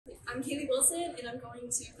I'm Kaylee Wilson, and I'm going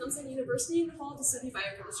to Clemson University in the fall to study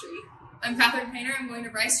biochemistry. I'm Catherine Painter. I'm going to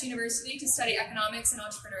Rice University to study economics and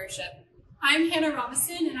entrepreneurship. I'm Hannah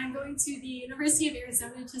Robinson, and I'm going to the University of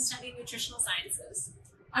Arizona to study nutritional sciences.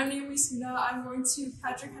 I'm Naomi Suna. I'm going to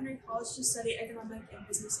Patrick Henry College to study economic and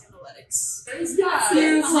business analytics.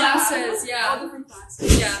 Few classes, yeah. All different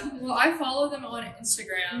classes. Yeah. Well, I follow them on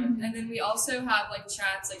Instagram, and then we also have like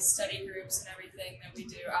chats, like study groups and everything that we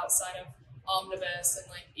do outside of Omnibus and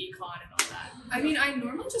like econ and all that. I mean, I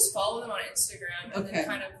normally just follow them on Instagram and then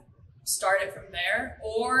kind of start it from there,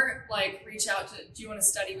 or like reach out to, do you want to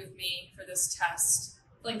study with me for this test?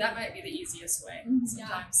 Like that might be the easiest way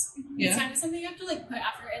sometimes. Yeah. It's kind of something you have to like put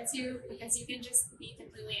effort into, because you can just be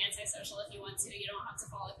completely antisocial if you want to. You don't have to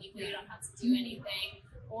follow people. You don't have to do anything,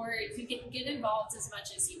 or you can get involved as much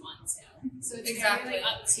as you want to. So it's really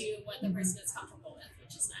up to what the person is comfortable with,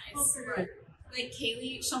 which is nice. Oh, for sure. Like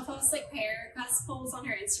Kaylee, she'll post like pair quest polls on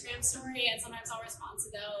her Instagram story, and sometimes I'll respond to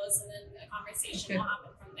those, and then a conversation will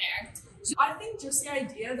happen from there. I think just the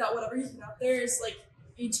idea that whatever you put out there is like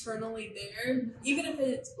eternally there, even if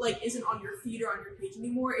it like isn't on your feed or on your page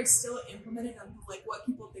anymore, it's still implemented on like what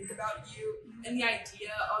people think about you and the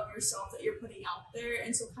idea of yourself that you're putting out there,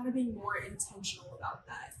 and so kind of being more intentional about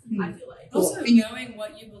that. I feel like also knowing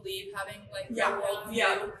what you believe, having like your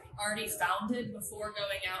worldview already founded before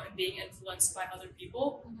going out and being influenced by other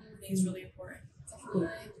people, I think is really important.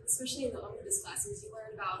 Especially in the Omnibus classes, you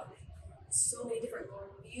learn about so many different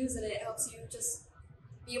worldviews, and it helps you just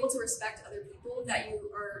be able to respect other people that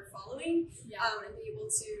you are following, and be able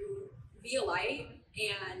to be a light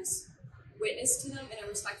and witness to them in a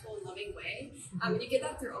respectful and loving way. And you get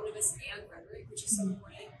that through Omnibus and rhetoric, which is so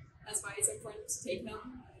important. That's why it's important to take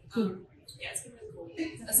them. It's been really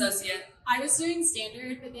cool. Associate. I was doing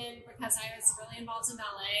standard, but then because I was really involved in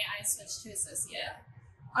ballet, I switched to associate.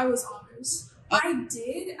 I was honors. I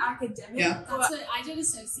did academic. That's what I did,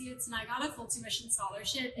 associates, and I got a full tuition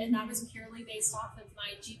scholarship, and that was purely based off of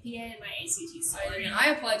my GPA and my ACT score.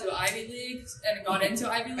 I applied to Ivy League and got into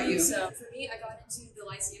Ivy League. So for me, I got into the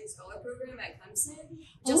Lyceum Scholar Program at Clemson,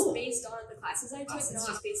 just based on the classes I took, not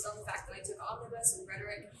just based on the fact that I took Omnibus and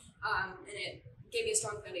rhetoric, and it gave me a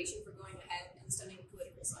strong foundation for going ahead and studying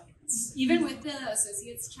political science. Even with the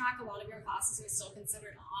associates track, a lot of your classes are still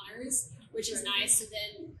considered honors, which is nice. So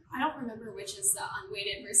then, I don't remember which is the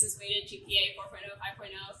unweighted versus weighted GPA, 4.0,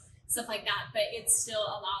 5.0, stuff like that, but it still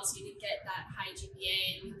allows you to get that high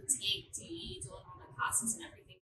GPA, and you can take DE, dual enrollment classes and everything.